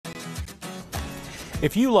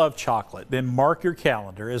If you love chocolate, then mark your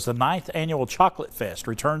calendar as the 9th Annual Chocolate Fest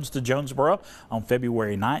returns to Jonesborough on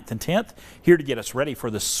February 9th and 10th. Here to get us ready for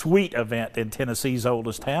the sweet event in Tennessee's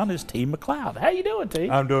oldest town is T. McLeod. How you doing, T?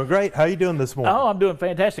 I'm doing great. How you doing this morning? Oh, I'm doing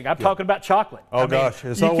fantastic. I'm talking about chocolate. Oh, gosh.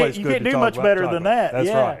 It's always good to talk about chocolate. You can't do much better than that. That's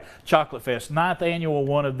right. Chocolate Fest, 9th annual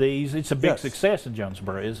one of these. It's a big success in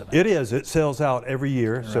Jonesborough, isn't it? It is. It sells out every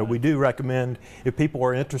year. Right. So we do recommend, if people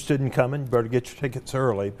are interested in coming, you better get your tickets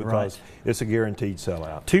early because it's a guaranteed sellout.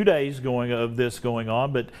 2 days going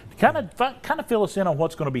on, but kind of fill us in on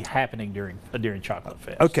what's going to be happening during Chocolate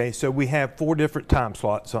Fest. Okay, so we have 4 different time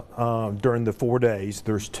slots during the 4 days.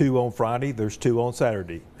 There's 2 on Friday, there's 2 on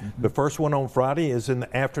Saturday. The first one on Friday is in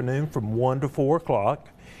the afternoon from 1 to 4 o'clock,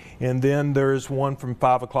 and then there's one from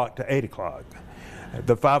 5 o'clock to 8 o'clock.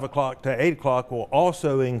 The 5 o'clock to 8 o'clock will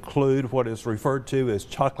also include what is referred to as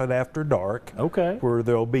Chocolate After Dark, where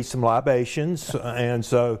there'll be some libations, and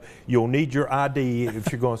so you'll need your ID if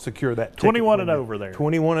you're going to secure that ticket. 21 and over there.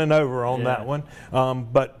 21 and over on that one.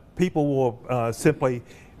 But people will simply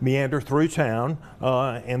meander through town,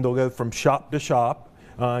 and they'll go from shop to shop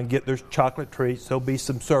and get their chocolate treats. There'll be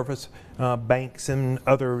some service banks and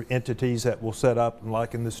other entities that will set up,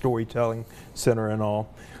 like in the Storytelling Center and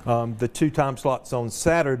all. The 2 time slots on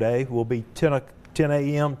Saturday will be 10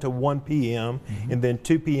 a.m. to 1 p.m. and then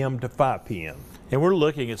 2 p.m. to 5 p.m. And we're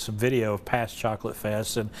looking at some video of past Chocolate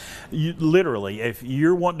Fests, and literally, if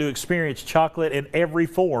you're wanting to experience chocolate in every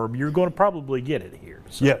form, you're going to probably get it here.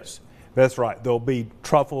 So. Yes, that's right. There'll be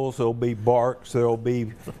truffles, there'll be barks, there'll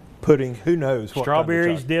be pudding, who knows what strawberries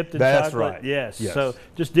kind of dipped in That's chocolate. Right. Yes, so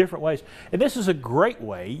just different ways. And this is a great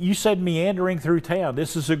way. You said meandering through town.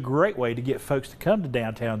 This is a great way to get folks to come to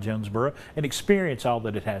downtown Jonesborough and experience all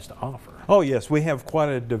that it has to offer. Oh yes, we have quite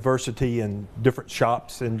a diversity in different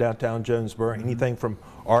shops in downtown Jonesborough. Anything from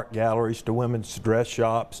art galleries to women's dress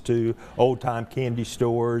shops to old-time candy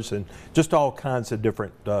stores, and just all kinds of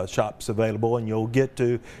different shops available. And you'll get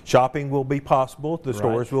to shopping will be possible. The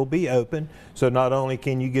stores will be open, so not only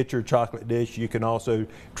can you get your chocolate dish, you can also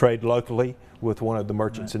trade locally with one of the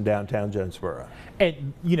merchants in downtown Jonesborough.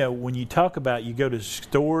 And you know, when you talk about you go to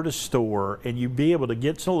store and you be able to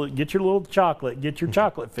get your little chocolate, get your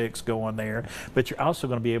chocolate fix going there, but you're also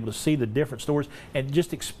going to be able to see the different stores and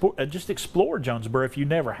just explore Jonesborough if you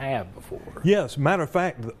never have before. Yes, matter of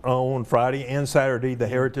fact, on Friday and Saturday, the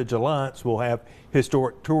Heritage Alliance will have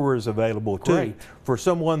historic tours available too. Great. For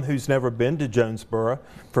someone who's never been to Jonesborough,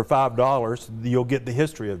 for $5, you'll get the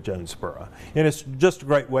history of Jonesborough. And it's just a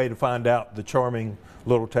great way to find out the charming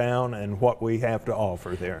little town and what we have to offer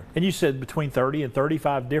there. And you said between 30 and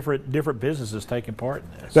 35 different businesses taking part in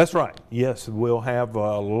this. That's right. Yes, we'll have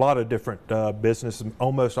a lot of different businesses.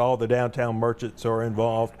 Almost all the downtown merchants are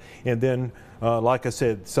involved. And then, like I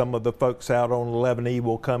said, some of the folks out on 11E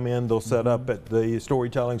will come in. They'll set up at the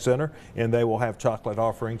Storytelling Center, and they will have chocolate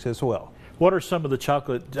offerings as well. What are some of the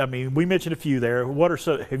chocolate? I mean, we mentioned a few there. What are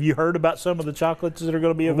some? Have you heard about some of the chocolates that are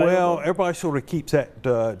going to be available? Well, everybody sort of keeps that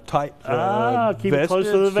tight. Keep it close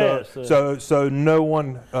to the vest. So no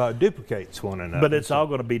one duplicates one another. But it's all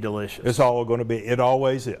going to be delicious. It's all going to be. It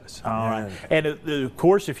always is. All right. And of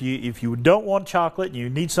course, if you don't want chocolate and you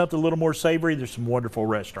need something a little more savory, there's some wonderful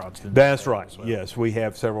restaurants. That's right. Well. Yes, we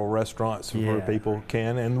have several restaurants where people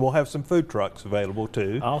can, and we'll have some food trucks available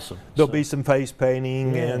too. Awesome. There'll be some face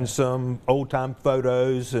painting and some old-time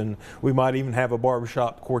photos, and we might even have a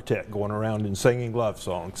barbershop quartet going around and singing love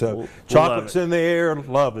songs. So chocolate's in the air,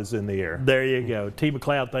 love is in the air. There you go. T.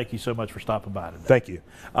 McLeod, thank you so much for stopping by today. Thank you.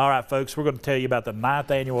 All right, folks, we're going to tell you about the 9th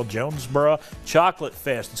Annual Jonesborough Chocolate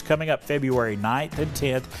Fest. It's coming up February 9th and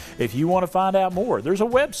 10th. If you want to find out more, there's a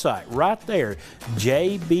website right there,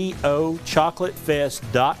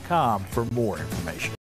 jbochocolatefest.com for more information.